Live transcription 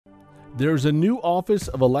There's a new Office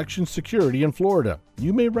of Election Security in Florida.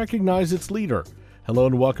 You may recognize its leader. Hello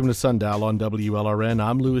and welcome to Sundial on WLRN.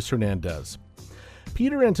 I'm Luis Hernandez.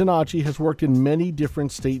 Peter Antonacci has worked in many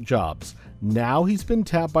different state jobs. Now he's been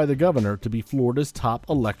tapped by the governor to be Florida's top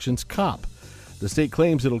elections cop. The state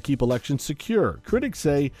claims it'll keep elections secure. Critics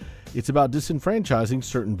say it's about disenfranchising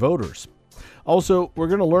certain voters. Also, we're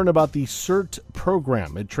going to learn about the CERT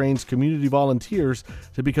program. It trains community volunteers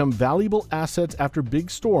to become valuable assets after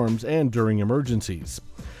big storms and during emergencies.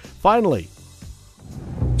 Finally,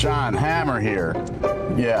 John Hammer here.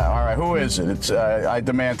 Yeah, all right, who is it? It's I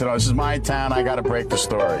demand to know. This is my town. I got to break the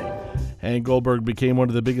story. Hank Goldberg became one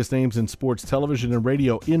of the biggest names in sports television and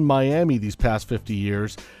radio in Miami these past 50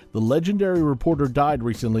 years. The legendary reporter died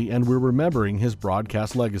recently, and we're remembering his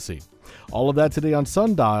broadcast legacy. All of that today on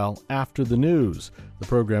Sundial after the news. The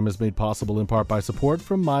program is made possible in part by support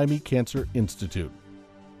from Miami Cancer Institute.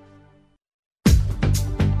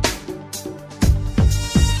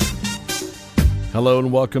 Hello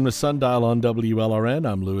and welcome to Sundial on WLRN.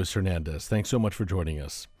 I'm Luis Hernandez. Thanks so much for joining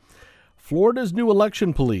us. Florida's new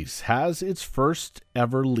election police has its first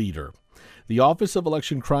ever leader. The Office of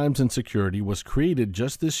Election Crimes and Security was created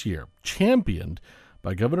just this year, championed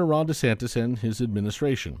by Governor Ron DeSantis and his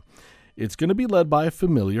administration. It's going to be led by a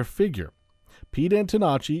familiar figure. Pete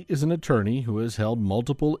Antonacci is an attorney who has held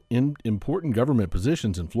multiple important government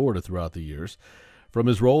positions in Florida throughout the years, from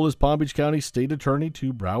his role as Palm Beach County State Attorney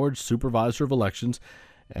to Broward Supervisor of Elections,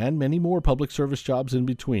 and many more public service jobs in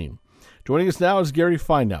between. Joining us now is Gary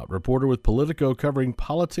Fineout, reporter with Politico covering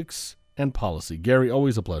politics and policy. Gary,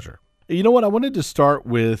 always a pleasure. You know what? I wanted to start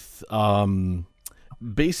with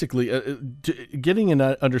basically getting an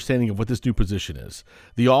understanding of what this new position is.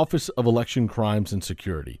 The Office of Election Crimes and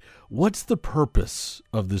Security. What's the purpose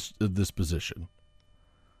of this position?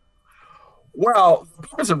 Well, the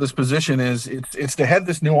purpose of this position is it's to head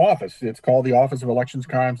this new office. It's called the Office of Elections,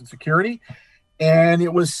 Crimes, and Security. And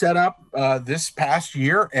it was set up this past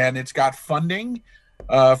year, and it's got funding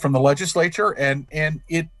from the legislature, and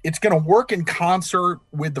it's going to work in concert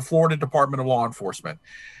with the Florida Department of Law Enforcement.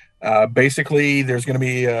 Basically, there's going to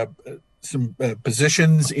be some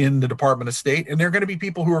positions in the Department of State, and there are going to be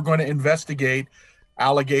people who are going to investigate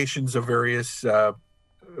allegations of various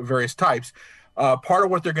types. Part of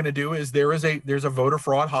what they're going to do is there's a voter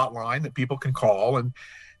fraud hotline that people can call,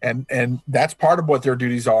 and that's part of what their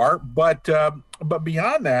duties are. But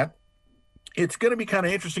beyond that, it's going to be kind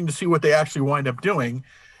of interesting to see what they actually wind up doing,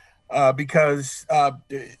 because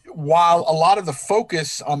while a lot of the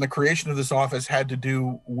focus on the creation of this office had to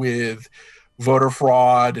do with voter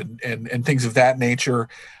fraud and things of that nature,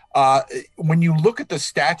 when you look at the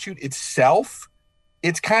statute itself,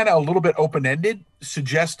 it's kind of a little bit open-ended,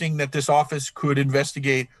 suggesting that this office could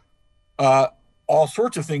investigate all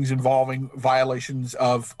sorts of things involving violations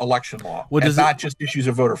of election law, and not just issues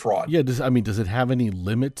of voter fraud. Yeah, does it have any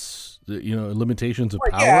limits? Limitations of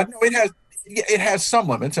power? Yeah, no, it has some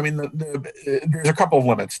limits. I mean, there's a couple of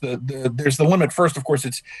limits. There's the limit first, of course.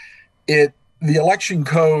 The election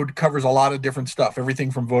code covers a lot of different stuff,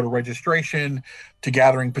 everything from voter registration to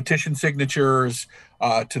gathering petition signatures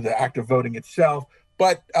to the act of voting itself.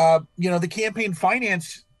 But the campaign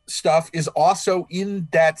finance stuff is also in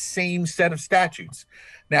that same set of statutes.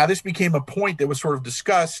 Now, this became a point that was sort of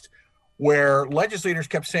discussed where legislators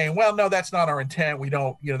kept saying, well, no, that's not our intent. We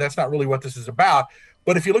don't, that's not really what this is about.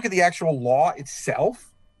 But if you look at the actual law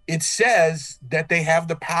itself, it says that they have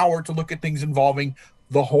the power to look at things involving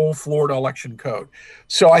the whole Florida election code.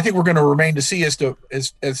 So I think we're going to remain to see as to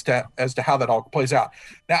how that all plays out.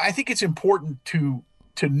 Now, I think it's important to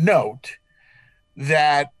note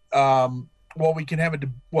that while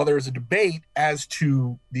there is a debate as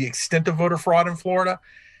to the extent of voter fraud in Florida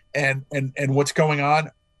and what's going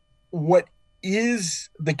on, what is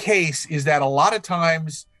the case is that a lot of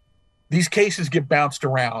times these cases get bounced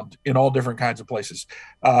around in all different kinds of places.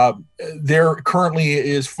 There currently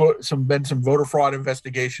is been some voter fraud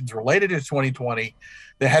investigations related to 2020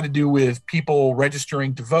 that had to do with people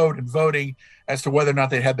registering to vote and voting as to whether or not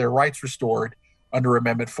they had their rights restored under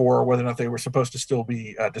Amendment 4, or whether or not they were supposed to still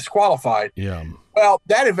be disqualified. Yeah. Well,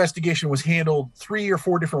 that investigation was handled 3 or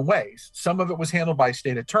 4 different ways. Some of it was handled by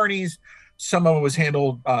state attorneys. Some of it was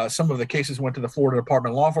handled, some of the cases went to the Florida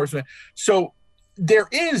Department of Law Enforcement. So there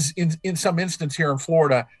is, in some instance here in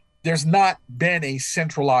Florida, there's not been a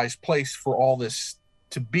centralized place for all this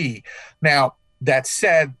to be. Now, that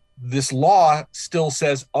said, this law still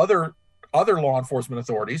says other law enforcement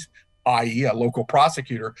authorities, i.e. a local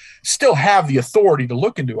prosecutor, still have the authority to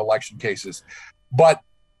look into election cases, but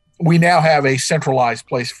we now have a centralized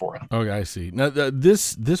place for it. Okay, I see. Now,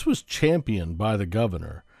 this was championed by the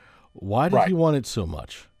governor. Why did he want it so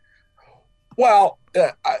much? Well,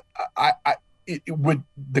 it would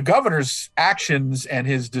the governor's actions and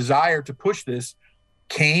his desire to push this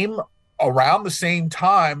came around the same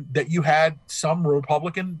time that you had some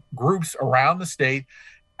Republican groups around the state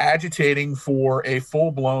agitating for a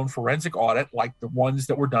full-blown forensic audit like the ones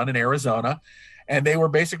that were done in Arizona. And they were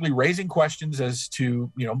basically raising questions as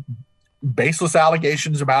to, baseless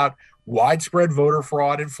allegations about widespread voter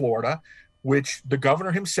fraud in Florida, which the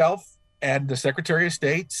governor himself and the Secretary of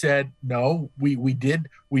State said, no, we did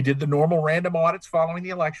the normal random audits following the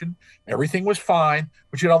election. Everything was fine.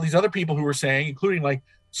 But you had all these other people who were saying, including like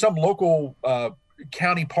some local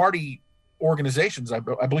county party organizations, I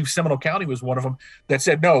believe Seminole County was one of them, that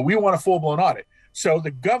said, no, we want a full-blown audit. So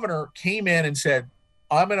the governor came in and said,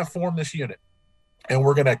 I'm going to form this unit, and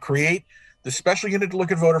we're going to create the special unit to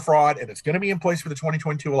look at voter fraud, and it's going to be in place for the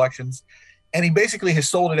 2022 elections. And he basically has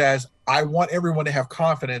sold it as, I want everyone to have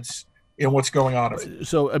confidence in what's going on.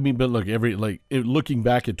 So, I mean, but look, looking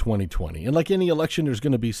back at 2020, and like any election, there's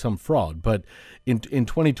going to be some fraud. But in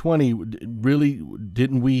 2020, really,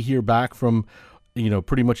 didn't we hear back from,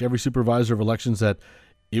 pretty much every supervisor of elections that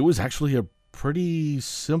it was actually a pretty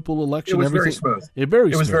simple election? It was very smooth. It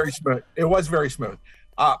was very smooth. It was very smooth.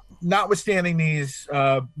 Notwithstanding these,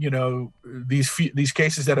 these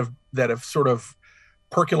cases that have sort of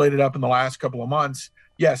percolated up in the last couple of months,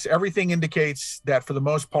 yes, everything indicates that for the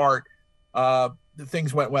most part, the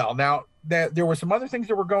things went well. Now, there were some other things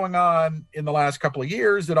that were going on in the last couple of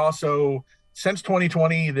years that also, since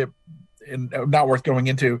 2020, and not worth going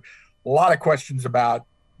into, a lot of questions about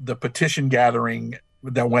the petition gathering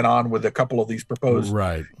that went on with a couple of these proposed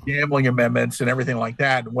gambling amendments and everything like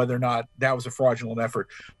that, and whether or not that was a fraudulent effort.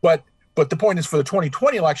 But the point is, for the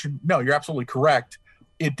 2020 election, no, you're absolutely correct.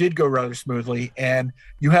 It did go rather smoothly, and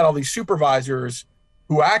you had all these supervisors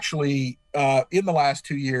who actually, in the last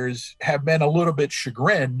 2 years, have been a little bit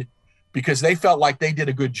chagrined because they felt like they did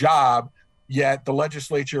a good job, yet the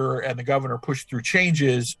legislature and the governor pushed through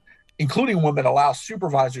changes, including one that allows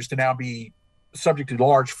supervisors to now be subject to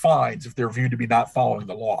large fines if they're viewed to be not following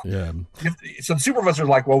the law. Yeah. Some supervisors are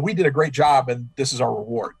like, well, we did a great job and this is our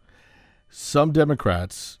reward. Some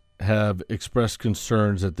Democrats have expressed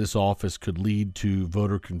concerns that this office could lead to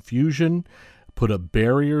voter confusion, put up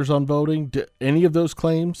barriers on voting. Do any of those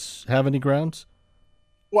claims have any grounds?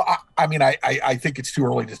 Well, I think it's too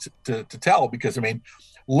early to tell, because,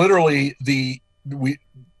 literally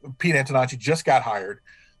Pete Antonacci just got hired.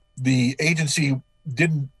 The agency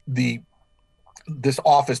this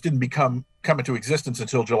office didn't come into existence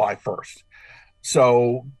until July 1st.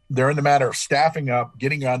 So they're in the matter of staffing up,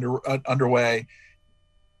 getting underway.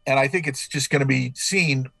 And I think it's just going to be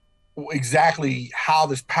seen exactly how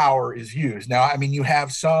this power is used. Now, you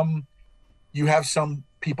have some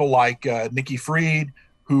people like Nikki Fried,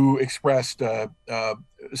 who expressed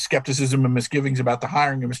skepticism and misgivings about the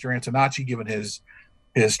hiring of Mr. Antonacci, given his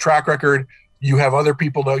track record. You have other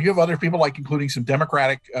people, though. You have other people, like including some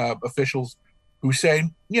Democratic officials, who say,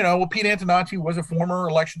 Pete Antonacci was a former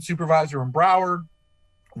election supervisor in Broward.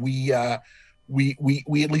 We at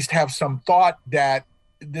least have some thought that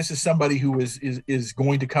this is somebody who is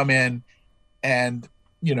going to come in and,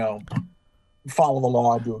 follow the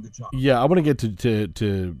law and do a good job. Yeah, I want to get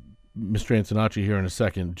to Mr. Antonacci here in a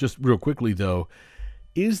second. Just real quickly, though,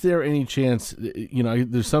 is there any chance,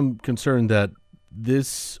 there's some concern that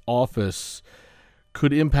this office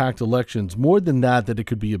could impact elections more than that it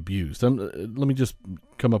could be abused? Let me just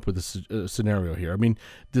come up with a scenario here.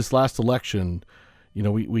 This last election,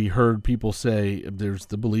 we heard people say there's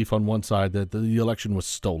the belief on one side that the election was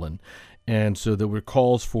stolen. And so there were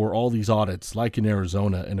calls for all these audits, like in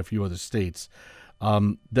Arizona and a few other states,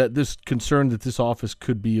 that this concern that this office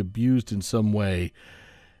could be abused in some way.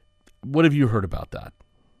 What have you heard about that?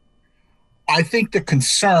 I think the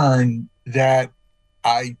concern that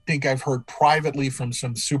I think I've heard privately from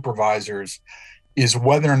some supervisors is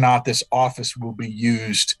whether or not this office will be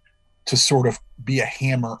used to sort of be a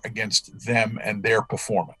hammer against them and their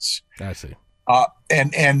performance. I see.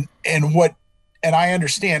 And I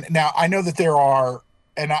understand. Now, I know that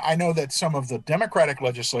I know that some of the Democratic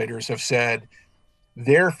legislators have said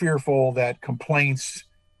they're fearful that complaints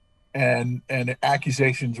and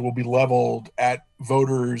accusations will be leveled at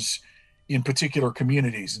voters in particular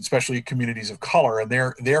communities, especially communities of color, and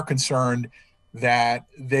they're concerned that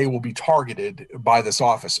they will be targeted by this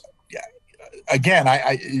office. Again,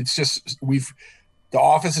 it's just the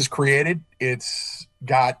office is created. It's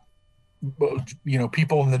got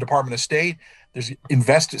people in the Department of State. There's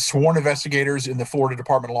sworn investigators in the Florida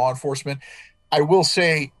Department of Law Enforcement. I will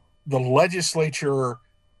say the legislature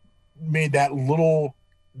made that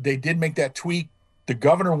they did make that tweak The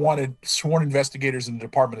governor wanted sworn investigators in the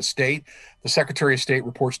Department of State. The Secretary of State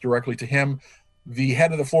reports directly to him. The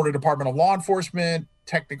head of the Florida Department of Law Enforcement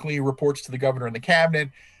technically reports to the governor and the cabinet.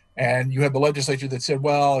 And you have the legislature that said,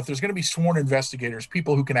 well, if there's going to be sworn investigators,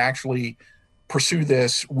 people who can actually pursue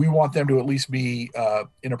this, we want them to at least be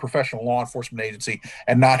in a professional law enforcement agency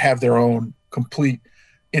and not have their own complete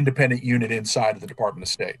independent unit inside of the Department of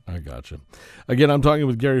State. I gotcha. Again, I'm talking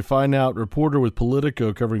with Gary Fineout, reporter with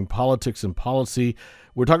Politico covering politics and policy.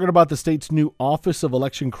 We're talking about the state's new Office of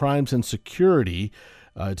Election Crimes and Security.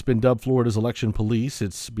 It's been dubbed Florida's Election Police.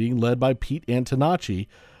 It's being led by Pete Antonacci,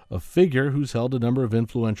 a figure who's held a number of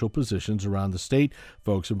influential positions around the state.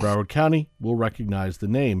 Folks in Broward County will recognize the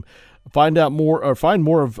name. Find more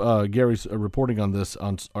of Gary's reporting on this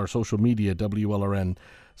on our social media, WLRN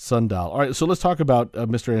Sundial. All right, so let's talk about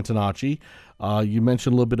Mr. Antonacci. You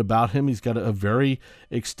mentioned a little bit about him. He's got a very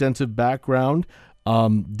extensive background,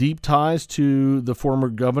 deep ties to the former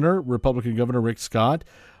governor, Republican Governor Rick Scott.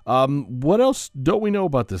 What else don't we know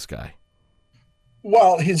about this guy?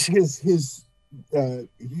 Well, he's in his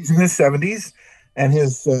 70s, and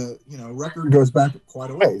his record goes back quite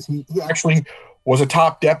a ways. He actually was a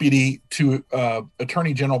top deputy to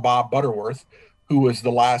Attorney General Bob Butterworth, who was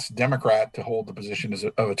the last Democrat to hold the position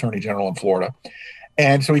of Attorney General in Florida.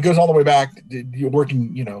 And so he goes all the way back,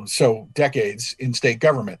 working, decades in state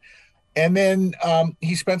government. And then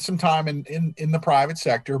he spent some time in the private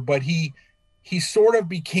sector, but he sort of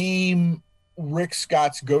became Rick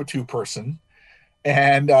Scott's go-to person.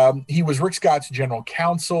 And he was Rick Scott's general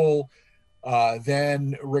counsel.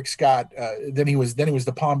 Then Rick Scott, then he was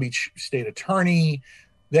the Palm Beach state attorney.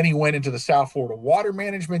 Then he went into the South Florida Water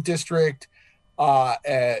Management District.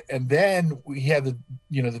 And then we had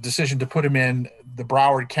the decision to put him in the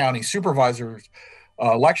Broward County Supervisor's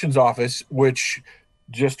Elections Office, which,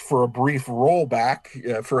 just for a brief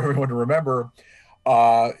rollback for everyone to remember,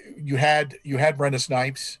 you had Brenda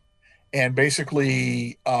Snipes, and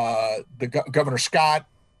basically Governor Scott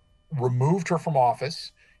removed her from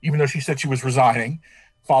office, even though she said she was resigning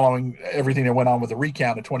following everything that went on with the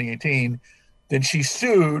recount in 2018. Then she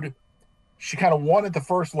sued. She kind of won at the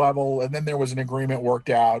first level, and then there was an agreement worked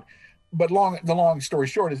out. But the long story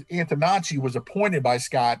short is Antonacci was appointed by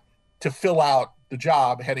Scott to fill out the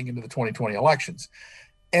job heading into the 2020 elections.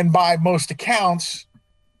 And by most accounts,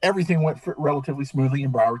 everything went relatively smoothly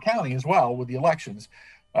in Broward County as well with the elections.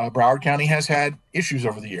 Broward County has had issues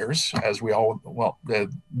over the years, as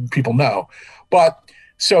people know. But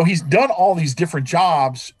so he's done all these different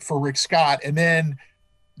jobs for Rick Scott, and then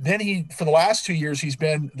he, for the last 2 years, he's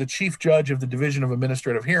been the chief judge of the Division of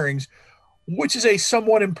Administrative Hearings, which is a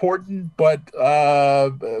somewhat important but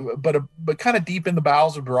kind of deep in the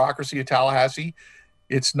bowels of bureaucracy of Tallahassee.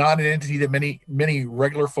 It's not an entity that many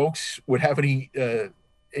regular folks would have any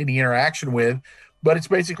interaction with, but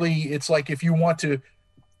it's like if you want to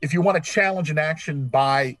challenge an action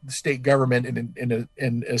by the state government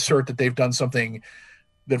and assert that they've done something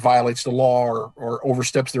that violates the law or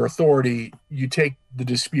oversteps their authority, you take the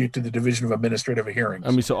dispute to the Division of Administrative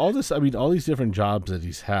Hearings. all these different jobs that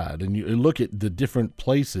he's had, and you look at the different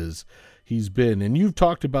places he's been, and you've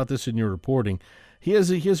talked about this in your reporting. He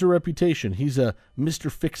has a reputation. He's a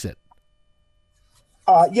Mr. Fix-It.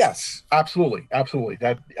 Yes, absolutely.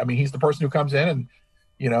 He's the person who comes in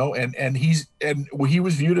and he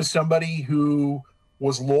was viewed as somebody who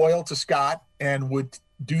was loyal to Scott and would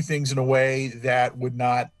do things in a way that would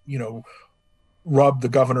not, rub the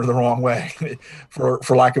governor the wrong way,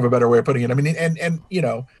 for lack of a better way of putting it.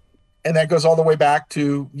 And that goes all the way back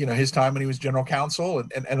to, his time when he was general counsel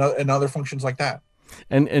and other functions like that.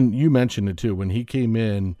 And you mentioned it too, when he came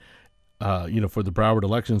in, for the Broward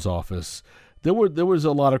Elections Office, there was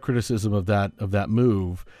a lot of criticism of that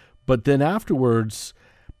move, but then afterwards,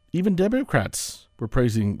 even Democrats were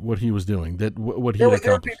praising what he was doing, what he had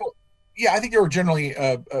accomplished. I think there were generally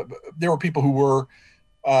there were people who were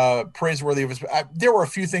praiseworthy of his. There were a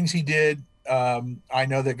few things he did. I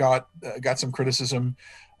know that got some criticism,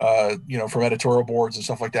 from editorial boards and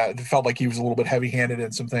stuff like that. It felt like he was a little bit heavy-handed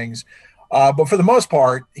in some things, but for the most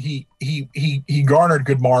part, he garnered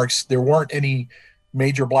good marks. There weren't any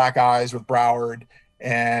major black eyes with Broward,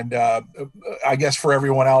 and I guess for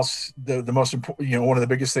everyone else, the most important, one of the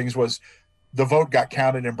biggest things was the vote got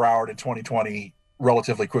counted in Broward in 2020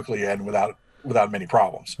 relatively quickly and without many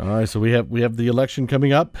problems. All right, so we have the election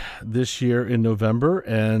coming up this year in November,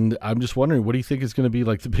 and I'm just wondering, what do you think is going to be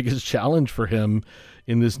like the biggest challenge for him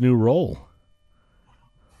in this new role?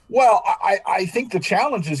 Well, I think the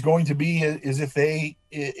challenge is going to be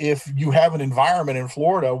if you have an environment in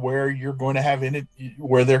Florida where you're going to have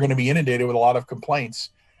where they're going to be inundated with a lot of complaints,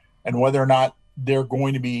 and whether or not they're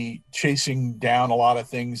going to be chasing down a lot of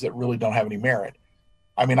things that really don't have any merit.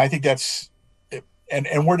 I mean, I think that's,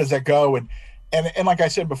 and where does that go? And like I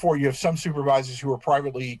said before, you have some supervisors who are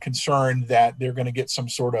privately concerned that they're going to get some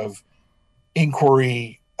sort of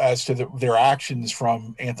inquiry as to their actions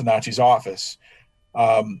from Antonacci's office.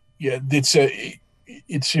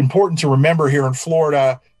 It's important to remember here in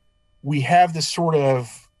Florida, we have this sort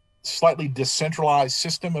of slightly decentralized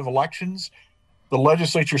system of elections. The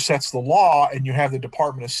legislature sets the law and you have the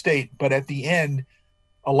Department of State, but at the end,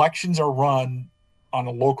 elections are run on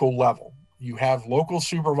a local level. You have local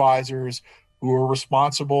supervisors who are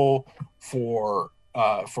responsible for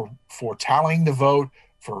tallying the vote,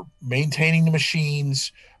 for maintaining the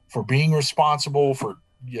machines, for being responsible for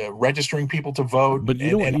registering people to vote, but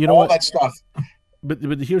that stuff. But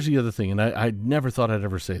here's the other thing, and I never thought I'd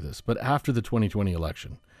ever say this, but after the 2020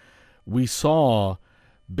 election, we saw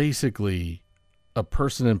basically a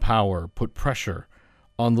person in power put pressure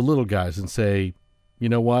on the little guys and say, you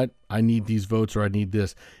know what, I need these votes or I need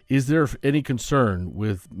this. Is there any concern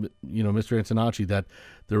with, Mr. Antonacci that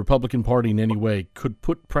the Republican Party in any way could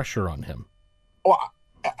put pressure on him? Well,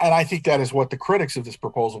 and I think that is what the critics of this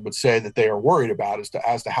proposal would say that they are worried about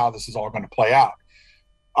as to how this is all going to play out.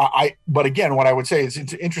 But again, what I would say is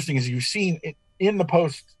it's interesting is you've seen in the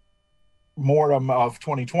post-mortem of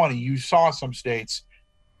 2020, you saw some states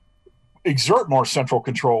exert more central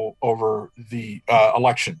control over the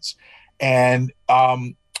elections. And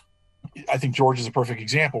I think Georgia is a perfect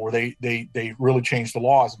example where they really changed the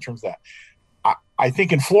laws in terms of that. I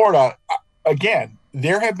think in Florida, again,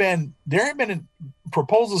 there have been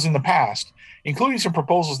proposals in the past, including some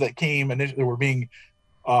proposals that came and that were being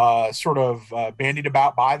bandied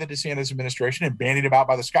about by the DeSantis administration and bandied about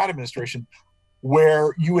by the Scott administration,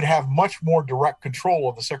 where you would have much more direct control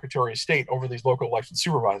of the Secretary of State over these local election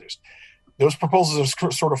supervisors. Those proposals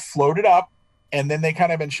have sort of floated up, and then they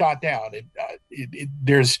kind of been shot down.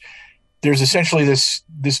 There's essentially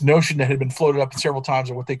this notion that had been floated up several times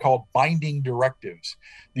of what they call binding directives,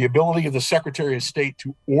 the ability of the Secretary of State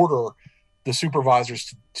to order the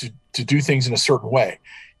supervisors to do things in a certain way.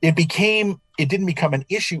 It didn't become an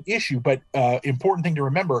issue, but important thing to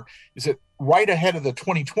remember is that right ahead of the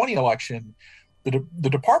 2020 election, the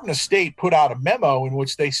Department of State put out a memo in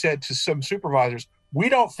which they said to some supervisors, we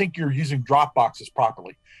don't think you're using drop boxes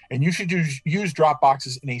properly, and you should use drop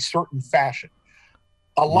boxes in a certain fashion.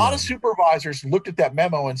 A lot of supervisors looked at that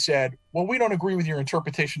memo and said, well, we don't agree with your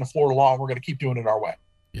interpretation of Florida law, and we're going to keep doing it our way.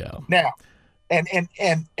 Yeah. Now, and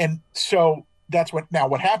so that's what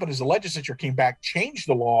happened is the legislature came back, changed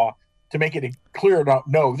the law to make it clear.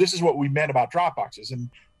 No, this is what we meant about drop boxes. And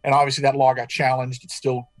obviously that law got challenged. It's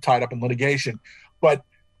still tied up in litigation. But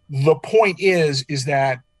the point is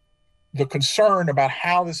that the concern about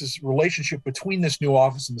how this is relationship between this new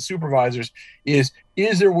office and the supervisors is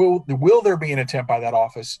will there be an attempt by that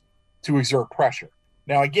office to exert pressure?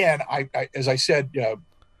 Now, again, I as I said,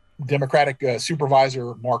 Democratic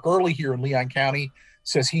Supervisor Mark Earley here in Leon County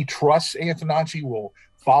says he trusts Antonacci will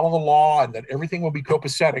follow the law and that everything will be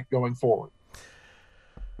copacetic going forward.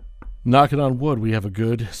 Knocking on wood, we have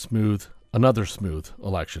another smooth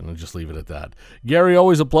election, and just leave it at that. Gary,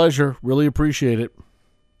 always a pleasure. Really appreciate it.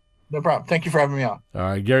 No problem. Thank you for having me on. All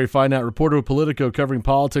right, Gary Feinat, reporter of Politico, covering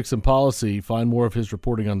politics and policy. Find more of his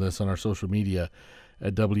reporting on this on our social media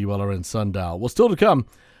at WLRN Sundial. Well, still to come,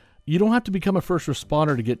 you don't have to become a first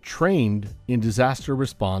responder to get trained in disaster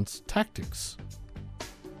response tactics.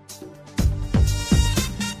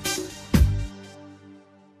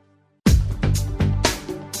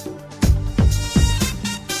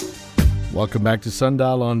 Welcome back to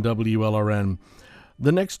Sundial on WLRN.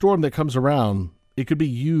 The next storm that comes around, it could be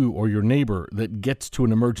you or your neighbor that gets to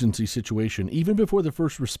an emergency situation even before the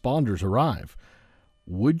first responders arrive.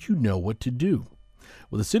 Would you know what to do?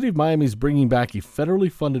 Well, the city of Miami is bringing back a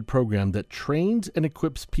federally funded program that trains and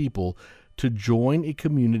equips people to join a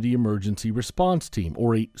community emergency response team,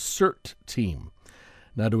 or a CERT team.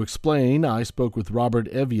 Now, to explain, I spoke with Robert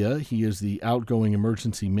Evia. He is the outgoing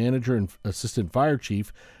emergency manager and assistant fire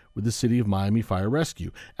chief with the City of Miami Fire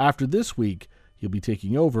Rescue. After this week, he'll be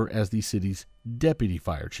taking over as the city's deputy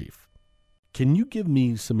fire chief. Can you give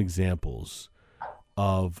me some examples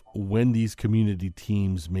of when these community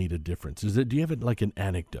teams made a difference? Do you have an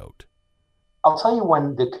anecdote? I'll tell you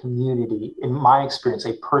when the community, in my experience,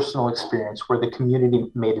 a personal experience where the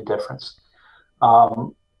community made a difference.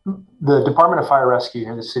 The Department of Fire Rescue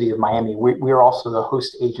here in the city of Miami, we are also the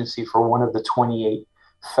host agency for one of the 28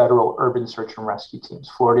 federal urban search and rescue teams,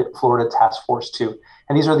 Florida Task Force 2.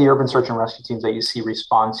 And these are the urban search and rescue teams that you see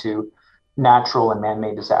respond to natural and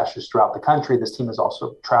man-made disasters throughout the country. This team has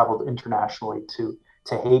also traveled internationally to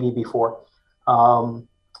Haiti before. Um,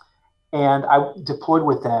 and I deployed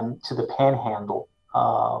with them to the Panhandle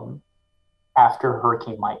after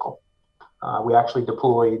Hurricane Michael. We actually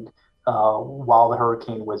deployed while the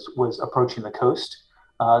hurricane was approaching the coast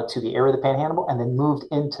to the area of the Panhandle, and then moved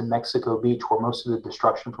into Mexico Beach, where most of the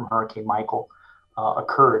destruction from Hurricane Michael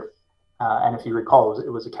occurred. And if you recall, it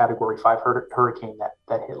was a Category 5 hurricane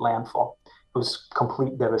that hit landfall. It was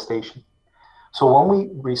complete devastation. So when we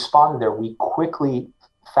responded there, we quickly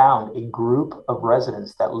found a group of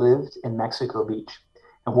residents that lived in Mexico Beach.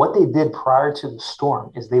 And what they did prior to the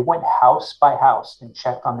storm is they went house by house and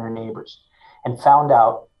checked on their neighbors and found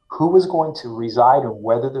out who was going to reside and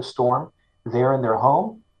weather the storm there in their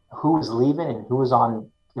home, who was leaving and who was on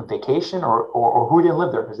vacation, or who didn't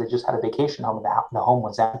live there because they just had a vacation home and the home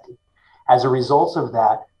was empty. As a result of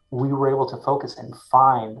that, we were able to focus and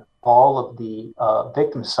find all of the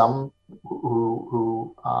victims, some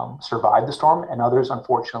who survived the storm, and others,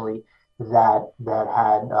 unfortunately, that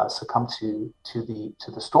had succumbed to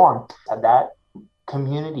the storm. Had that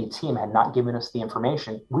community team had not given us the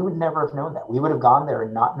information, we would never have known that. We would have gone there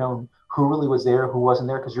and not known who really was there, who wasn't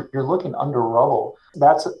there, because you're looking under rubble.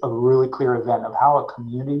 That's a really clear event of how a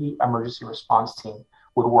community emergency response team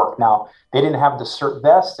would work. Now, they didn't have the CERT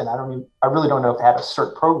vest, and I really don't know if they had a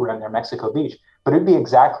CERT program there, Mexico Beach, but it'd be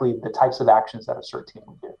exactly the types of actions that a CERT team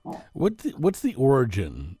would do. What's the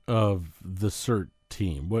origin of the CERT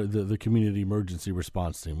team? What the community emergency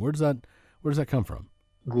response team? Where does that come from?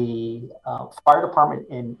 The fire department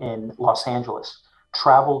in Los Angeles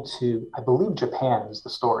traveled to, I believe, Japan is the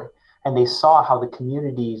story, and they saw how the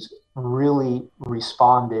communities really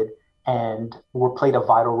responded and played a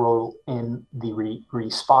vital role in the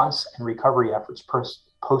response and recovery efforts post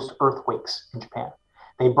earthquakes in Japan.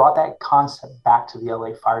 They brought that concept back to the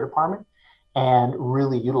LA Fire Department and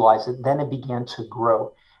really utilized it. Then it began to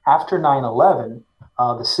grow. After 9/11,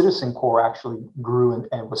 the Citizen Corps actually grew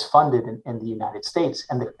and was funded in the United States,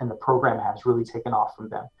 and the program has really taken off from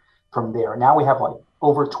there. Now we have like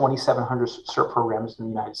over 2,700 CERT programs in the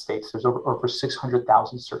United States. There's over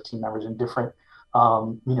 600,000 CERT team members in different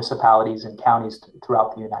municipalities and counties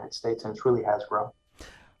throughout the United States, and it really has grown.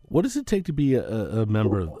 What does it take to be a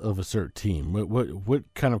member of a CERT team? What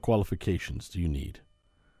kind of qualifications do you need?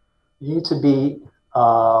 You need to be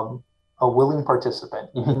a willing participant.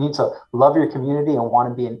 You need to love your community and want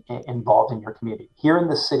to be involved in your community. Here in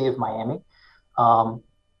the city of Miami,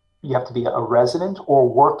 you have to be a resident or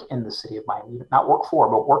work in the city of Miami, not work for,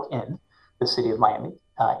 but work in the city of Miami.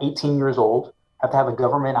 18 years old, have to have a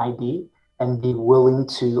government ID, and be willing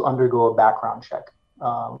to undergo a background check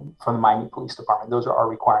from the Miami Police Department. Those are our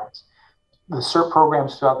requirements. The CERT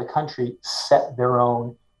programs throughout the country set their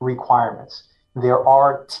own requirements. There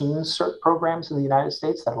are teen CERT programs in the United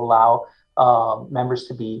States that allow members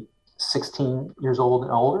to be 16 years old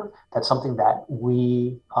and older. That's something that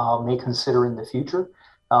we may consider in the future.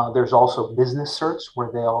 There's also business CERTs where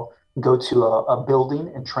they'll go to a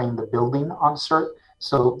building and train the building on CERT.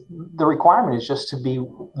 So the requirement is just to be a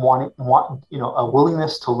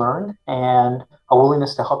willingness to learn and a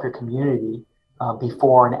willingness to help your community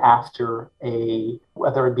before and after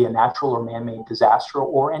whether it be a natural or man-made disaster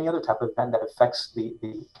or any other type of event that affects the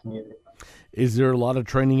community. Is there a lot of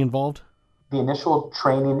training involved? The initial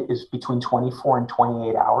training is between 24 and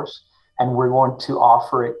 28 hours, and we're going to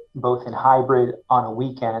offer it both in hybrid on a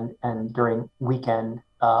weekend and during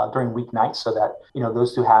weeknights, so that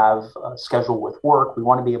those who have a schedule with work, we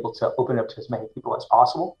want to be able to open it up to as many people as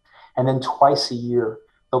possible. And then twice a year,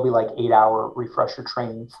 there'll be like 8-hour refresher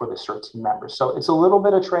training for the CERT team members. So it's a little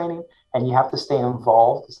bit of training, and you have to stay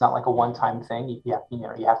involved. It's not like a one-time thing. You have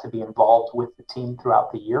to be involved with the team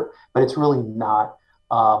throughout the year, but it's really not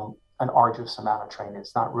an arduous amount of training.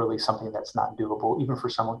 It's not really something that's not doable, even for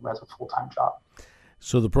someone who has a full-time job.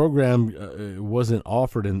 So the program wasn't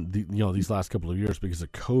offered in these last couple of years because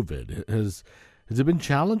of COVID. Has it been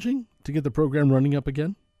challenging to get the program running up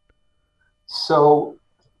again? So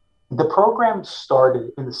the program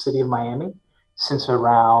started in the city of Miami since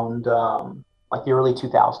around like the early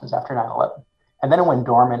 2000s, after 9/11. And then it went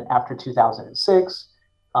dormant after 2006.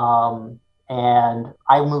 And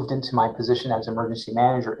I moved into my position as emergency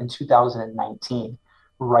manager in 2019,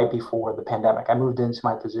 right before the pandemic. I moved into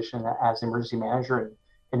my position as emergency manager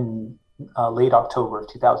in late October of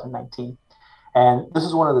 2019. And this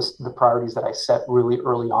is one of the priorities that I set really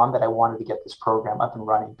early on, that I wanted to get this program up and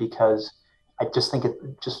running, because I just think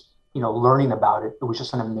learning about it, it was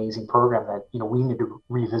just an amazing program that, we need to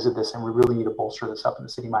revisit this, and we really need to bolster this up in the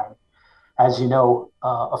city of Miami. As you know,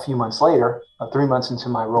 a few months later, 3 months into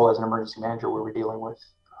my role as an emergency manager, we were dealing with,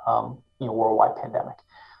 worldwide pandemic.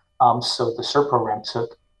 So the CERT program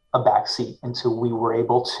took a back seat until we were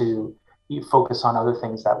able to, you focus on other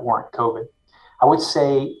things that weren't COVID. I would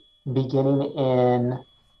say beginning in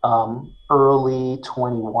early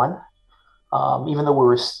 21, even though we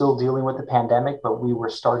were still dealing with the pandemic, but we were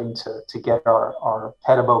starting to get our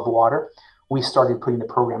head above water, we started putting the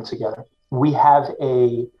program together. We have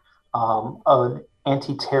an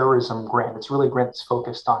anti-terrorism grant. It's really a grant that's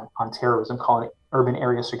focused on terrorism, calling it Urban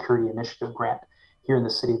Area Security Initiative Grant here in the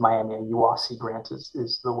city of Miami. A UASI grant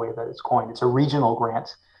is the way that it's coined. It's a regional grant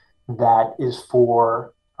that is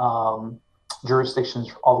for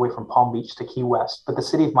jurisdictions all the way from Palm Beach to Key West. But the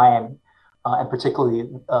city of Miami, and particularly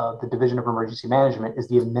the Division of Emergency Management, is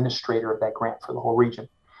the administrator of that grant for the whole region.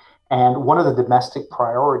 And one of the domestic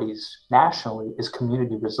priorities nationally is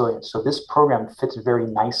community resilience. So this program fits very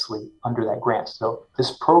nicely under that grant. So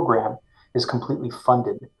this program is completely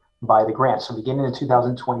funded by the grant. So beginning in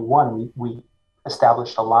 2021, we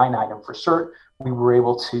established a line item for CERT. We were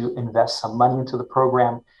able to invest some money into the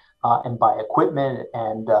program and buy equipment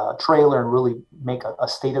and trailer and really make a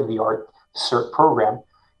state-of-the-art CERT program.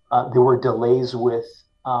 There were delays with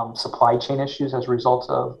supply chain issues as a result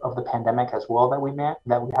of the pandemic as well that we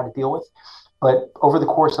had to deal with. But over the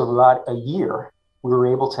course of about a year, we were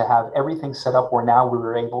able to have everything set up where now we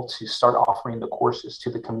were able to start offering the courses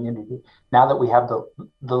to the community. Now that we have the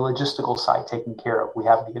logistical side taken care of, we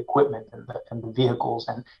have the equipment and the vehicles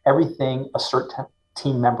and everything a CERT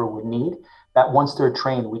team member would need, that once they're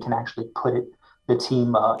trained, we can actually put the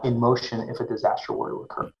team in motion if a disaster were to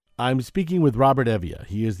occur. I'm speaking with Robert Evia.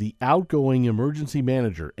 He is the outgoing emergency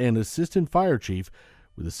manager and assistant fire chief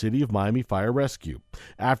with the City of Miami Fire Rescue.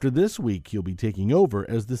 After this week, he'll be taking over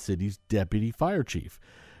as the city's deputy fire chief.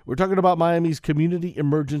 We're talking about Miami's Community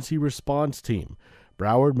Emergency Response Team.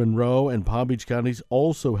 Broward, Monroe, and Palm Beach counties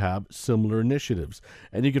also have similar initiatives.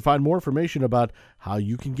 And you can find more information about how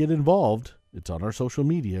you can get involved. It's on our social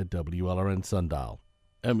media, WLRN Sundial.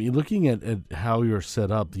 I mean, looking at how you're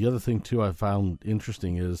set up, the other thing, too, I found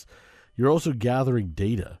interesting is you're also gathering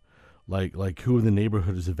data, like who in the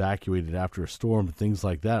neighborhood is evacuated after a storm and things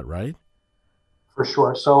like that, right? For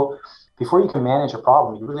sure. So before you can manage a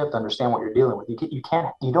problem, you really have to understand what you're dealing with.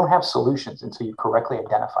 You don't have solutions until you correctly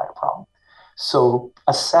identify a problem. So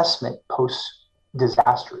assessment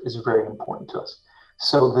post-disaster is very important to us.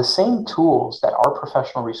 So the same tools that our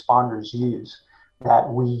professional responders use, that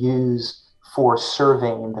we use for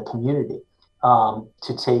surveying the community,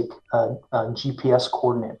 to take a GPS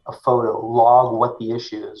coordinate, a photo, log what the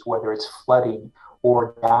issue is, whether it's flooding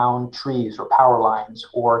or down trees or power lines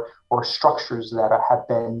or structures that have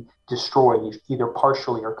been destroyed, either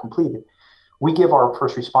partially or completed. We give our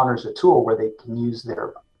first responders a tool where they can use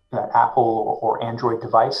their Apple or Android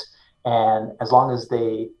device, and as long as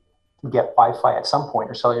they get Wi-Fi at some point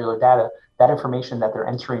or cellular data, that information that they're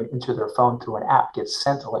entering into their phone through an app gets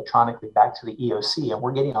sent electronically back to the EOC, and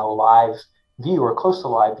we're getting a live view or close to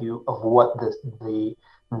live view of what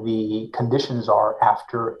the conditions are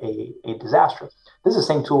after a disaster. This is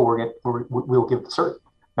the same tool we'll give the CERT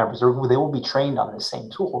members. They will be trained on the same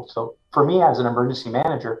tool. So for me as an emergency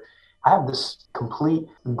manager, I have this complete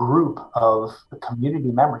group of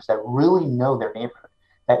community members that really know their neighborhood,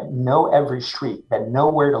 that know every street, that know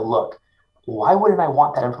where to look. Why wouldn't I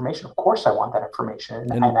want that information? Of course I want that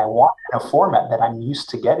information, and I want it in a format that I'm used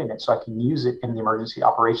to getting it so I can use it in the Emergency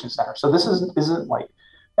Operations Center. So this isn't like,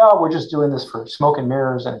 oh, we're just doing this for smoke and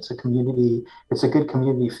mirrors and it's a good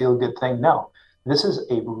community feel-good thing. No, this is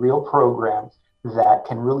a real program that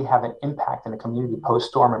can really have an impact in a community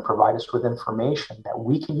post-storm and provide us with information that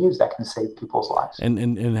we can use that can save people's lives.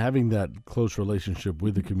 And having that close relationship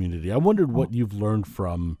with the community, I wondered what you've learned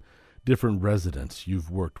from different residents you've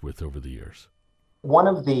worked with over the years. One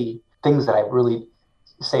of the things that I really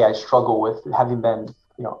say I struggle with, having been,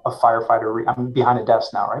 a firefighter, I'm behind a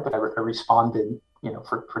desk now, right? But I responded,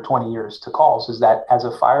 for 20 years to calls, is that as a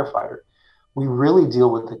firefighter, we really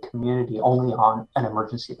deal with the community only on an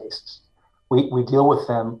emergency basis. We deal with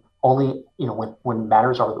them only, when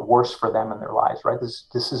matters are the worst for them in their lives, right? This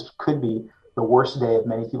could be the worst day of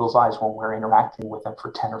many people's lives when we're interacting with them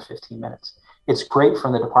for 10 or 15 minutes. It's great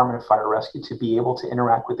from the Department of Fire Rescue to be able to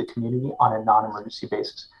interact with the community on a non-emergency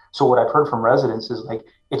basis. So what I've heard from residents is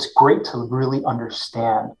it's great to really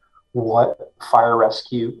understand what fire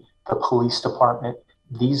rescue, the police department,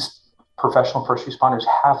 these professional first responders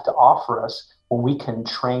have to offer us when we can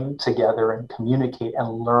train together and communicate and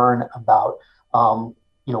learn about,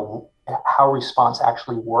 how response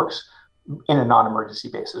actually works in a non-emergency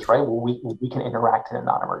basis, right? We can interact in a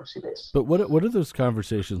non-emergency basis. But what are those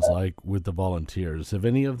conversations like with the volunteers? Have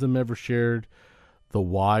any of them ever shared the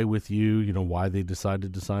why with you, why they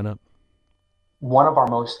decided to sign up? One of our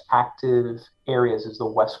most active areas is the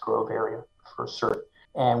West Grove area for CERT.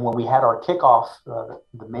 And when we had our kickoff,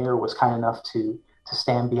 the mayor was kind enough to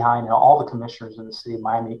stand behind, and all the commissioners in the city of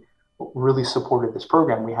Miami really supported this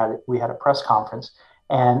program. We had a press conference,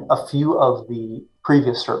 and a few of the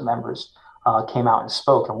previous CERT members came out and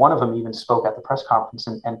spoke, and one of them even spoke at the press conference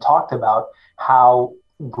and talked about how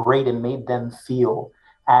great it made them feel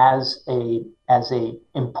as a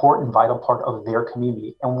important, vital part of their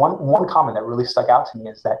community. And one comment that really stuck out to me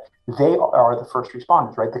is that they are the first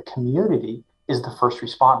responders, right? The community is the first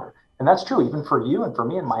responder. And that's true even for you and for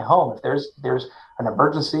me in my home. If there's an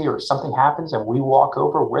emergency or something happens and we walk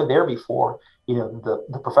over, we're there before,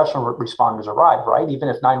 the professional responders arrive, right? Even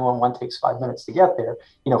if 911 takes 5 minutes to get there,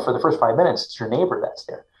 for the first 5 minutes, it's your neighbor that's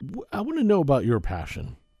there. I want to know about your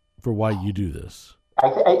passion for why you do this.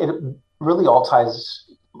 It really all ties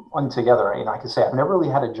on together. I can say I've never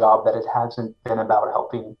really had a job that it hasn't been about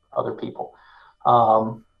helping other people.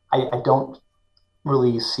 I don't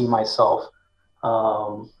really see myself,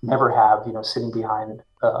 never have, sitting behind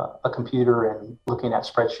a computer and looking at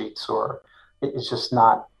spreadsheets, or it's just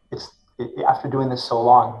not, after doing this so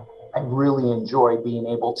long, I really enjoy being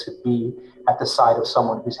able to be at the side of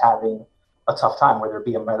someone who's having a tough time, whether it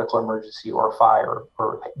be a medical emergency or a fire,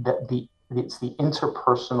 or it's the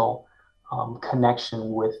interpersonal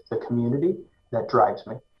connection with the community that drives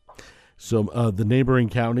me. So the neighboring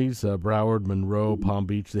counties, Broward, Monroe, Palm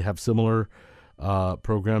Beach, they have similar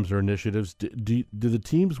programs or initiatives. Do the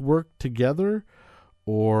teams work together,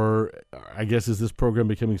 or I guess is this program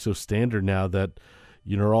becoming so standard now that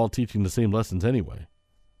are all teaching the same lessons anyway?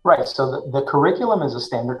 Right. So the curriculum is a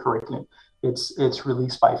standard curriculum. It's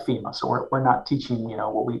released by FEMA, so we're not teaching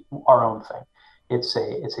our own thing. It's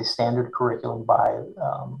a standard curriculum by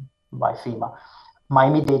FEMA.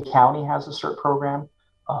 Miami-Dade County has a CERT program.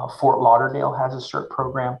 Fort Lauderdale has a CERT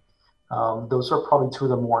program. Those are probably two of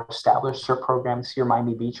the more established CERT programs here.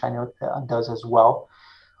 Miami Beach, I know, does as well.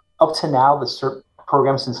 Up to now, the CERT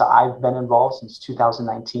program, since I've been involved since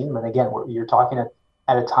 2019, but again, you're talking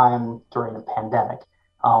at a time during a pandemic,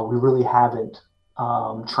 we really haven't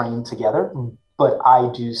trained together. But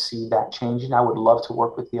I do see that changing. I would love to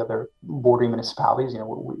work with the other bordering municipalities.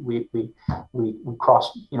 We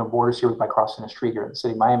cross borders here by crossing a street here in the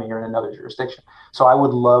city of Miami. You're in another jurisdiction, so I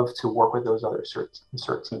would love to work with those other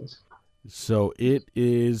CERT teams. So it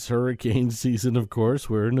is hurricane season, of course.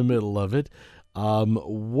 We're in the middle of it.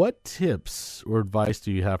 What tips or advice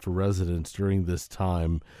do you have for residents during this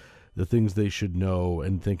time? The things they should know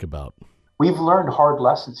and think about. We've learned hard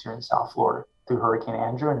lessons here in South Florida through Hurricane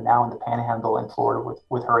Andrew, and now in the Panhandle in Florida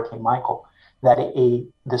with Hurricane Michael, that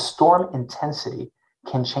the storm intensity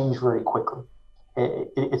can change very quickly.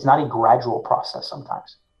 It's not a gradual process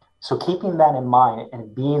sometimes. So keeping that in mind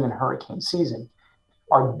and being in hurricane season,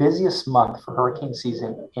 our busiest month for hurricane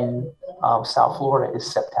season in South Florida is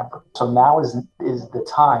September. So now is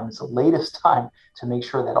the latest time to make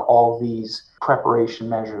sure that all these preparation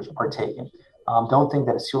measures are taken. Don't think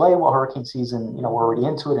that it's too late. Well, hurricane season, we're already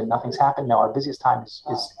into it and nothing's happened. No, our busiest time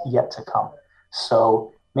is yet to come.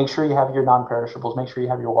 So make sure you have your non-perishables. Make sure you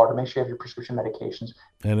have your water. Make sure you have your prescription medications.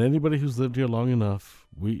 And anybody who's lived here long enough,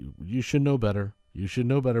 you should know better. You should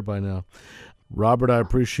know better by now. Robert, I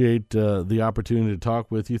appreciate the opportunity to talk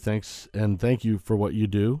with you. Thanks, and thank you for what you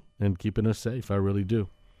do and keeping us safe. I really do.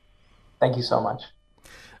 Thank you so much.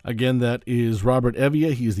 Again, that is Robert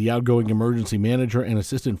Evia. He is the outgoing emergency manager and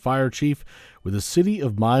assistant fire chief with the City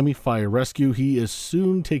of Miami Fire Rescue. He is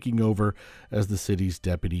soon taking over as the city's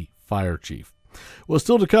deputy fire chief. Well,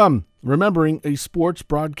 still to come, remembering a sports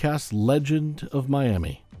broadcast legend of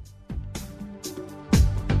Miami.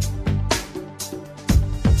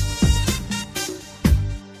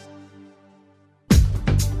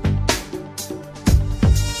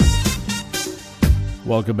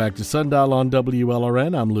 Welcome back to Sundial on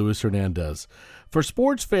WLRN. I'm Luis Hernandez. For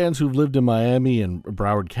sports fans who've lived in Miami and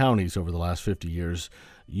Broward counties over the last 50 years,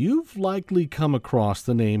 you've likely come across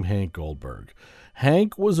the name Hank Goldberg.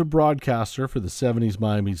 Hank was a broadcaster for the 70s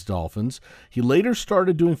Miami's Dolphins. He later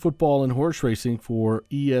started doing football and horse racing for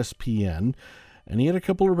ESPN, and he had a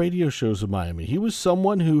couple of radio shows in Miami. He was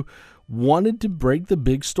someone who wanted to break the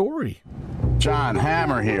big story. John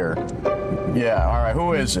Hammer here. Yeah, all right,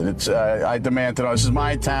 who is it? It's I demand to know. This is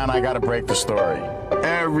my town. I got to break the story.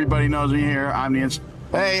 Everybody knows me here. I'm the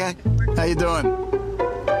Hey, how you doing?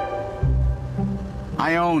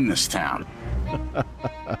 I own this town.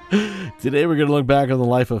 Today we're going to look back on the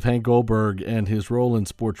life of Hank Goldberg and his role in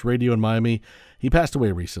sports radio in Miami. He passed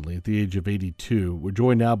away recently at the age of 82. We're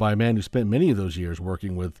joined now by a man who spent many of those years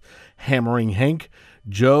working with Hammering Hank,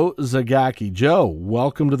 Joe Zagacki. Joe,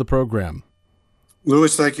 welcome to the program.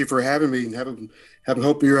 Louis, thank you for having me, and having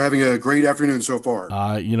hope you're having a great afternoon so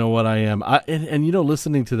far. You know what I am, and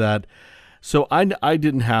listening to that. So I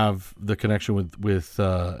didn't have the connection with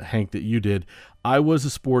Hank that you did. I was a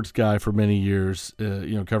sports guy for many years,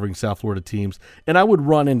 covering South Florida teams, and I would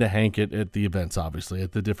run into Hank at the events, obviously,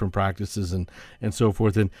 at the different practices and so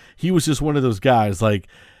forth. And he was just one of those guys, like,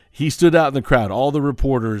 he stood out in the crowd. All the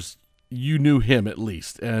reporters, you knew him at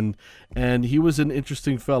least, and he was an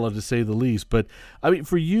interesting fellow to say the least. But I mean,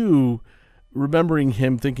 for you, remembering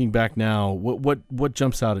him, thinking back now, what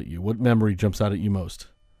jumps out at you? What memory jumps out at you most?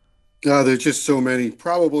 There's just so many.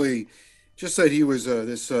 Probably just that he was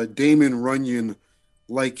this Damon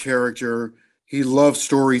Runyon-like character. He loved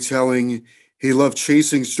storytelling. He loved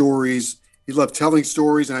chasing stories. He loved telling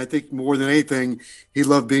stories, and I think more than anything, he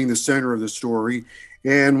loved being the center of the story.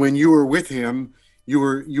 And when you were with him, you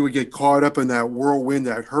would get caught up in that whirlwind,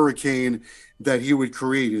 that hurricane that he would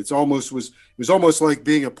create. It was almost like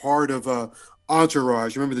being a part of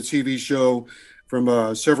Entourage. Remember the TV show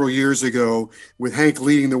from several years ago with Hank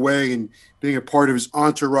leading the way and being a part of his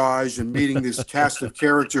entourage and meeting this cast of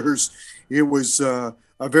characters. It was he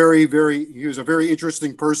was a very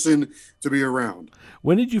interesting person to be around.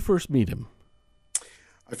 When did you first meet him?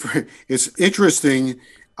 It's interesting.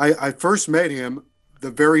 I first met him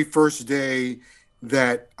the very first day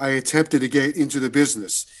that I attempted to get into the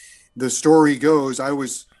business. The story goes, I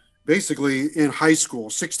was basically in high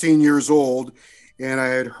school, 16 years old, and I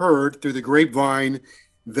had heard through the grapevine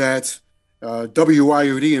that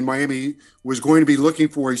WIOD in Miami was going to be looking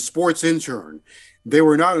for a sports intern. They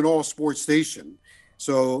were not an all sports station.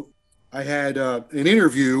 So I had an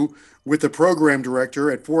interview with the program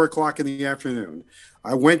director at 4 o'clock in the afternoon.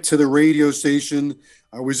 I went to the radio station.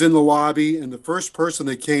 I was in the lobby, and the first person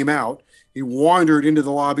that came out, he wandered into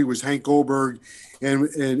the lobby, was Hank Goldberg.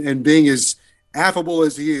 And being as affable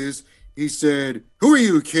as he is, he said, "Who are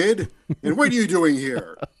you, kid? And what are you doing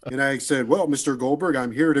here?" And I said, "Well, Mr. Goldberg,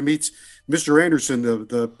 I'm here to meet Mr. Anderson,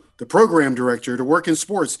 the program director, to work in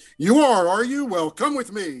sports." "You are you? Well, come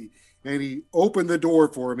with me." And he opened the door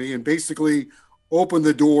for me and basically opened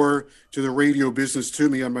the door to the radio business to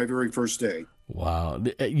me on my very first day. Wow.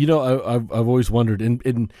 I've always wondered,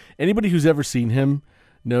 and anybody who's ever seen him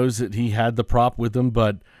knows that he had the prop with him,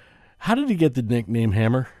 but how did he get the nickname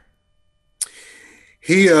Hammer?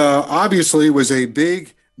 He obviously was a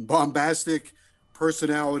big, bombastic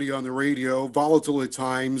personality on the radio, volatile at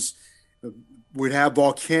times, would have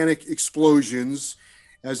volcanic explosions.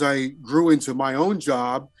 As I grew into my own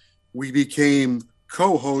job, we became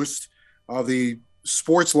co-host of the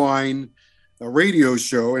Sportsline radio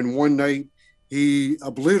show, and one night he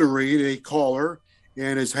obliterated a caller,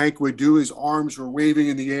 and as Hank would do, his arms were waving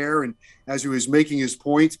in the air, and as he was making his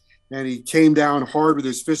point, and he came down hard with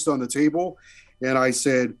his fist on the table, and I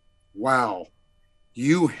said, "Wow,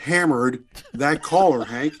 you hammered that caller,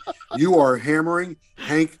 Hank. You are hammering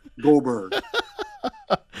Hank Goldberg."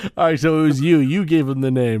 All right, so it was you. You gave him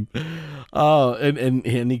the name.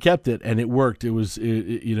 And he kept it, and it worked. It was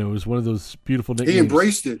one of those beautiful nicknames. He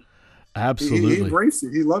embraced it. Absolutely. He embraced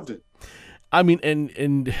it. He loved it. I mean,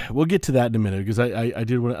 and we'll get to that in a minute, because I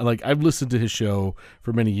did want to, like, I've listened to his show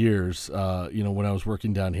for many years, when I was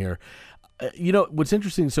working down here. What's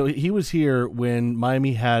interesting, so he was here when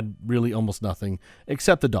Miami had really almost nothing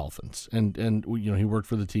except the Dolphins, and he worked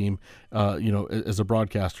for the team, as a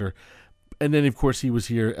broadcaster. And then, of course, he was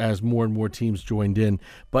here as more and more teams joined in.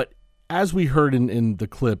 But as we heard in the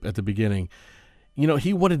clip at the beginning,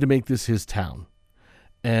 he wanted to make this his town.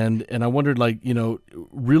 And I wondered,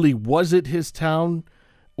 really, was it his town,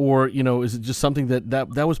 or, is it just something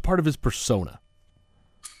that was part of his persona?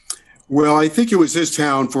 Well, I think it was his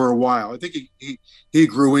town for a while. I think he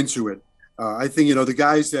grew into it. I think, the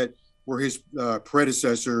guys that were his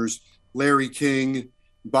predecessors, Larry King,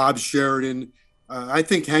 Bob Sheridan, I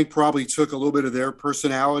think Hank probably took a little bit of their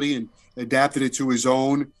personality and adapted it to his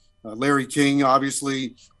own. Larry King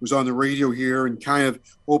obviously was on the radio here and kind of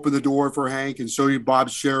opened the door for Hank, and so did Bob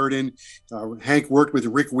Sheridan. Hank worked with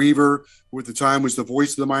Rick Weaver, who at the time was the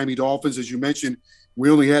voice of the Miami Dolphins. As you mentioned, we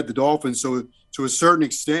only had the Dolphins, so to a certain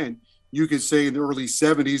extent, you could say in the early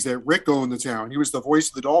 70s that Rick owned the town. He was the voice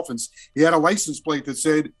of the Dolphins. He had a license plate that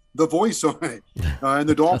said "The Voice" on it, and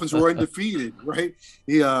the Dolphins were undefeated, right?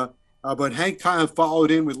 But Hank kind of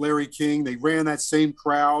followed in with Larry King. They ran that same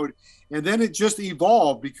crowd. And then it just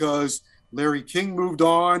evolved because Larry King moved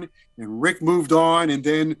on and Rick moved on. And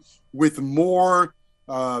then with more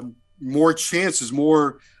chances,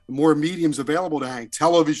 more mediums available to Hank,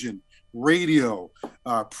 television, radio,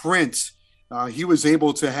 print, he was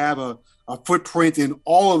able to have a footprint in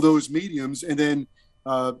all of those mediums. And then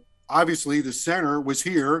obviously the center was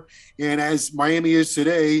here. And as Miami is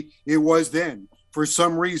today, it was then. For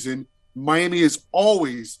some reason, Miami is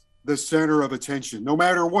always the center of attention. No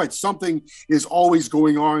matter what, something is always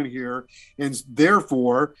going on here. And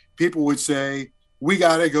therefore, people would say, we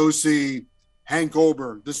got to go see Hank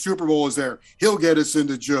Goldberg. The Super Bowl is there. He'll get us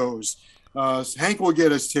into Joe's. Hank will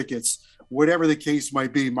get us tickets, whatever the case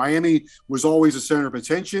might be. Miami was always a center of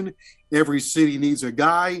attention. Every city needs a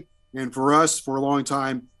guy. And for us, for a long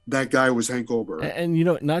time, that guy was Hank Goldberg. And,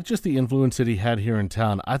 not just the influence that he had here in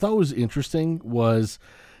town. I thought what was interesting was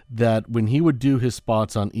that when he would do his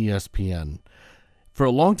spots on ESPN, for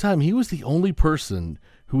a long time, he was the only person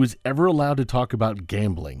who was ever allowed to talk about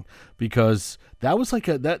gambling, because that was like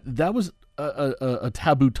that was a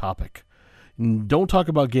taboo topic. Don't talk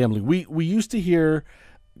about gambling. We used to hear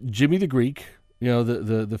Jimmy the Greek,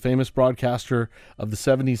 the famous broadcaster of the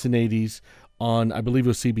 70s and 80s on, I believe it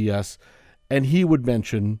was CBS, and he would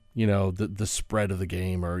mention, the spread of the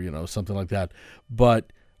game or, something like that.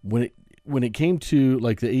 But when it came to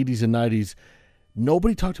like the 80s and 90s,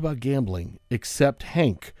 nobody talked about gambling except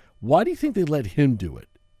Hank. Why do you think they let him do it?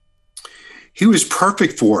 He was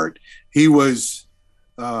perfect for it. He was,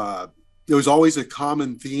 there was always a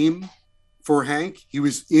common theme for Hank. He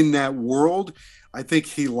was in that world. I think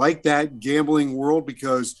he liked that gambling world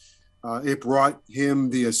because it brought him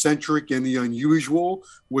the eccentric and the unusual,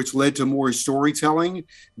 which led to more storytelling.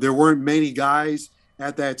 There weren't many guys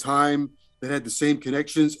at that time that had the same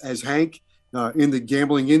connections as Hank in the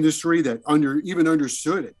gambling industry that even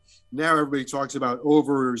understood it. Now everybody talks about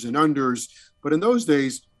overs and unders, but in those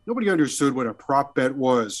days, nobody understood what a prop bet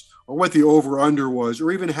was or what the over-under was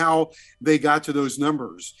or even how they got to those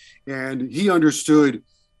numbers. And he understood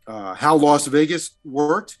how Las Vegas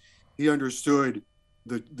worked. He understood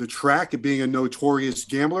the track of being a notorious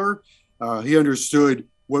gambler. He understood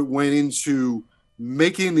what went into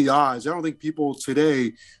making the odds. I don't think people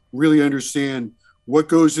today really understand what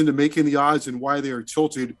goes into making the odds and why they are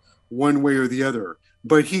tilted one way or the other.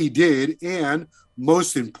 But he did, and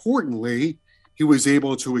most importantly, he was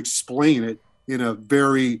able to explain it in a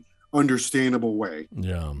very understandable way.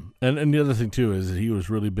 Yeah, and the other thing too is that he was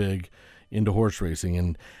really big into horse racing,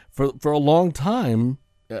 and for a long time,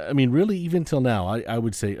 I mean, really even till now, I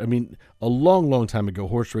would say, I mean, a long time ago,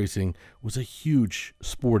 horse racing was a huge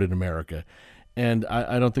sport in America, and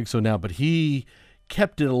I don't think so now, but he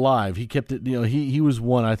kept it alive. He kept it, he was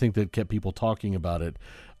one, I think, that kept people talking about it,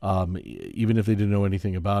 even if they didn't know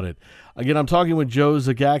anything about it. Again, I'm talking with Joe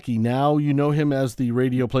Zagacki. Now you know him as the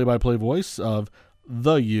radio play-by-play voice of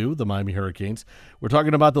the Miami Hurricanes. We're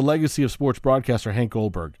talking about the legacy of sports broadcaster Hank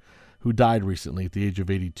Goldberg, who died recently at the age of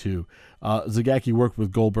 82. Zagacki worked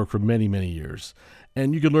with Goldberg for many, many years.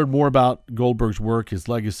 And you can learn more about Goldberg's work, his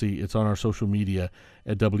legacy. It's on our social media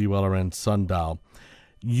at WLRN Sundial.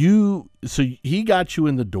 So he got you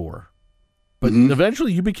in the door, but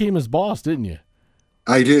eventually you became his boss, didn't you?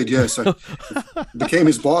 I did, yes. I became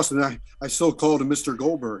his boss, and I still called him Mr.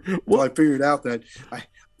 Goldberg until I figured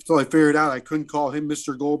out I couldn't call him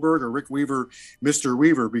Mr. Goldberg or Rick Weaver Mr.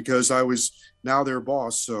 Weaver because I was now their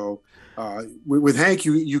boss. So with Hank,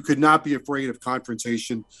 you could not be afraid of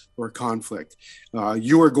confrontation or conflict.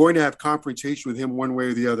 You are going to have confrontation with him one way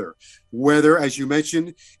or the other. Whether, as you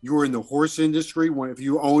mentioned, you were in the horse industry, if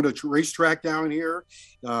you owned a racetrack down here,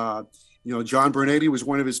 John Bernetti was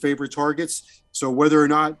one of his favorite targets. So whether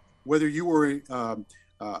you were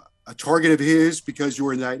a target of his because you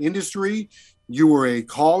were in that industry, you were a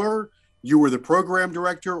caller, you were the program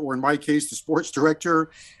director, or in my case, the sports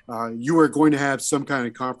director, you were going to have some kind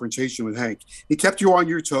of confrontation with Hank. He kept you on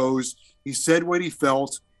your toes. He said what he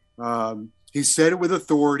felt. He said it with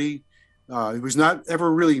authority. He was not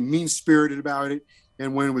ever really mean-spirited about it.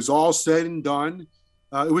 And when it was all said and done,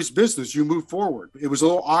 it was business. You moved forward. It was a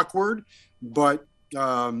little awkward, but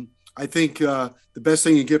I think the best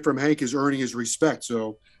thing you get from Hank is earning his respect.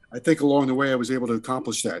 So I think along the way I was able to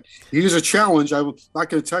accomplish that. He is a challenge. I'm not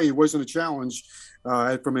going to tell you it wasn't a challenge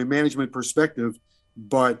from a management perspective,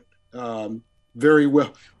 but very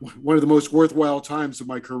well, one of the most worthwhile times of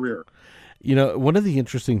my career. One of the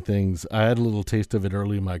interesting things, I had a little taste of it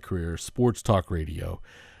early in my career, sports talk radio.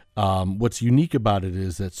 What's unique about it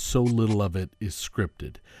is that so little of it is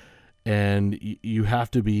scripted, and you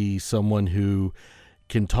have to be someone who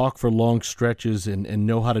can talk for long stretches and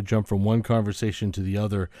know how to jump from one conversation to the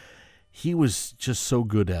other. He was just so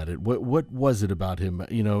good at it. What was it about him?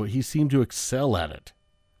 He seemed to excel at it.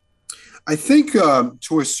 I think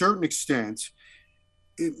to a certain extent,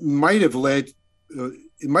 it might have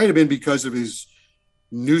been because of his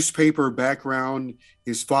newspaper background,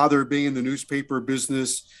 his father being in the newspaper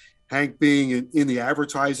business, Hank being in the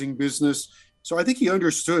advertising business. So I think he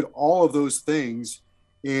understood all of those things.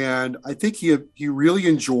 And I think he really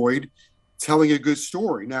enjoyed telling a good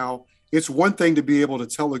story. Now, it's one thing to be able to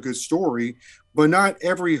tell a good story, but not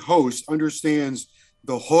every host understands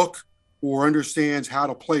the hook or understands how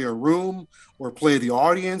to play a room or play the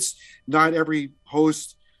audience. Not every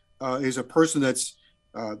host is a person that's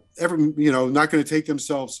not going to take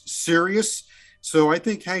themselves serious. So I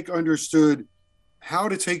think Hank understood how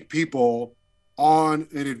to take people on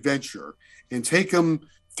an adventure and take them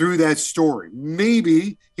through that story.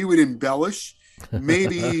 Maybe he would embellish.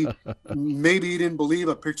 Maybe he didn't believe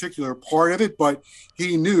a particular part of it, but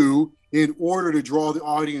he knew in order to draw the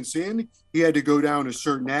audience in, he had to go down a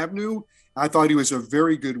certain avenue. I thought he was a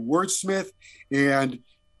very good wordsmith, and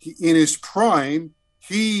in his prime,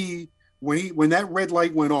 when that red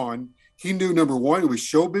light went on, he knew, number one, it was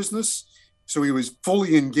show business, so he was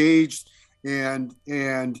fully engaged, and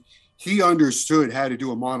he understood how to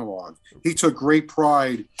do a monologue. He took great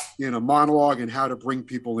pride in a monologue and how to bring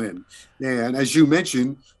people in. And as you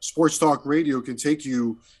mentioned, sports talk radio can take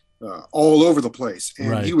you all over the place. And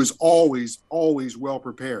Right. He was always well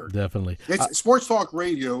prepared. Definitely. Sports talk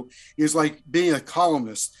radio is like being a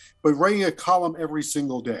columnist, but writing a column every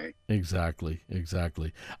single day. Exactly.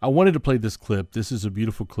 I wanted to play this clip. This is a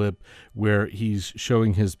beautiful clip where he's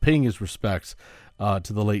paying his respects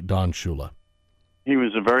to the late Don Shula. He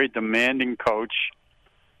was a very demanding coach,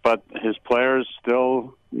 but his players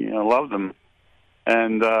still, loved him.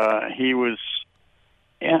 And he was,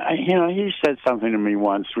 he said something to me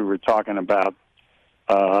once. We were talking about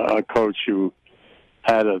a coach who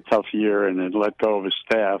had a tough year and had let go of his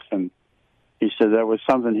staff. And he said that was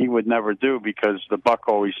something he would never do because the buck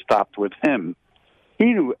always stopped with him. He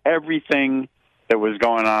knew everything that was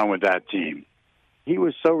going on with that team. He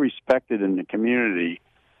was so respected in the community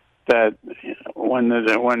that when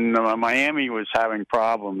Miami was having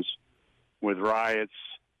problems with riots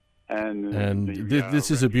and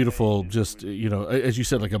this is a beautiful, just as you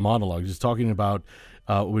said, like a monologue, just talking about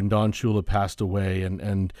when Don Shula passed away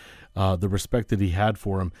and the respect that he had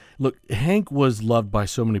for him. Look, Hank was loved by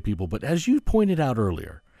so many people, but as you pointed out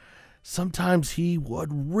earlier, sometimes he would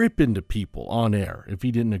rip into people on air if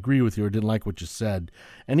he didn't agree with you or didn't like what you said,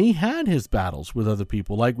 and he had his battles with other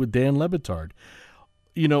people, like with Dan Le Batard.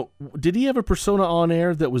 Did he have a persona on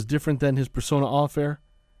air that was different than his persona off air?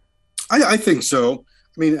 I think so.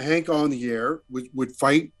 I mean, Hank on the air would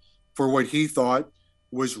fight for what he thought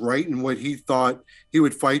was right and what he thought he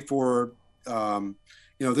would fight for.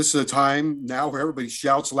 This is a time now where everybody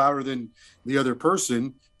shouts louder than the other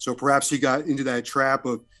person. So perhaps he got into that trap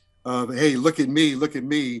of hey, look at me.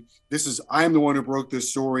 I'm the one who broke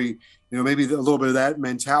this story. Maybe a little bit of that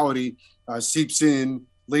mentality seeps in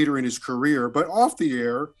later in his career. But off the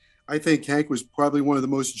air, I think Hank was probably one of the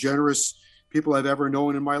most generous people I've ever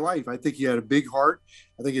known in my life. I think he had a big heart.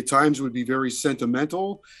 I think at times would be very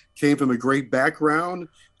sentimental, came from a great background,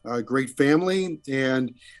 great family.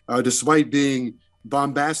 And despite being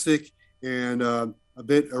bombastic and a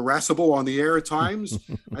bit irascible on the air at times,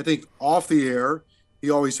 I think off the air, he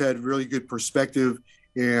always had really good perspective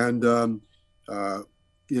and,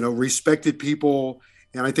 respected people.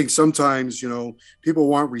 And I think sometimes, people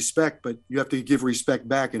want respect, but you have to give respect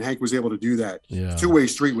back. And Hank was able to do that. Yeah. Two-way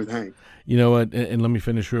street with Hank. And let me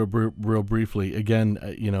finish real briefly. Again,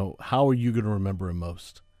 how are you going to remember him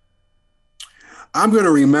most? I'm going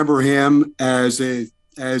to remember him as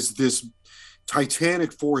this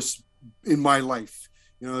titanic force in my life.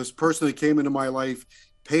 This person that came into my life,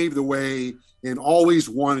 paved the way, and always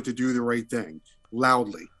wanted to do the right thing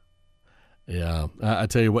loudly. Yeah, I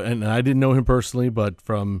tell you what, and I didn't know him personally, but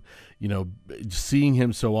from, seeing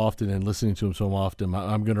him so often and listening to him so often,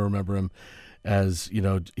 I'm going to remember him as,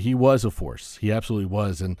 he was a force. He absolutely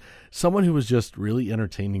was. And someone who was just really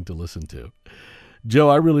entertaining to listen to. Joe,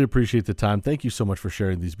 I really appreciate the time. Thank you so much for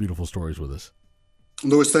sharing these beautiful stories with us.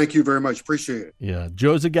 Louis, thank you very much. Appreciate it. Yeah.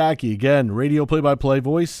 Joe Zagacki, again, radio play-by-play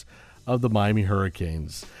voice of the Miami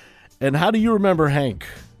Hurricanes. And how do you remember Hank?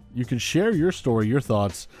 You can share your story, your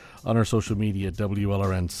thoughts on our social media at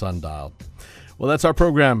WLRN Sundial. Well, that's our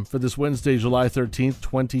program for this Wednesday, July 13th,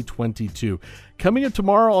 2022. Coming up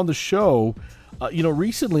tomorrow on the show,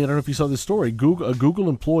 recently, I don't know if you saw this story, a Google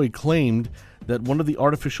employee claimed that one of the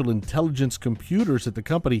artificial intelligence computers at the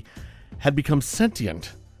company had become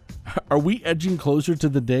sentient. Are we edging closer to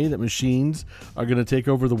the day that machines are going to take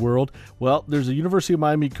over the world? Well, there's a University of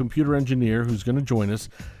Miami computer engineer who's going to join us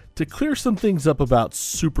to clear some things up about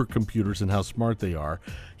supercomputers and how smart they are.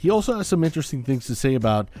 He also has some interesting things to say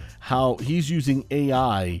about how he's using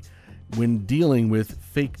AI when dealing with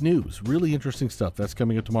fake news. Really interesting stuff. That's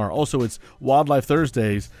coming up tomorrow. Also, it's Wildlife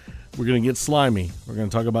Thursdays. We're going to get slimy. We're going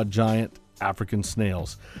to talk about giant African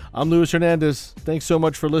snails. I'm Luis Hernandez. Thanks so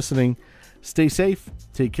much for listening. Stay safe.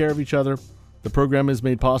 Take care of each other. The program is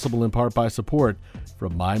made possible in part by support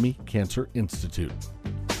from Miami Cancer Institute.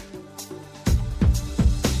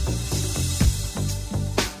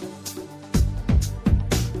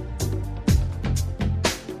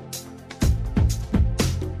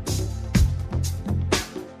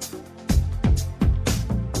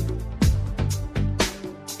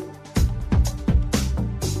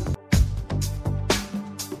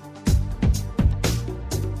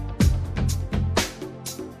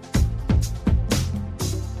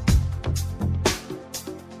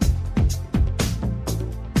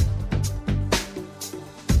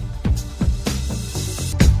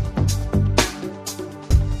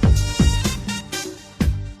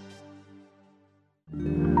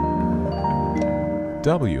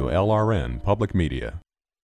 WLRN Public Media.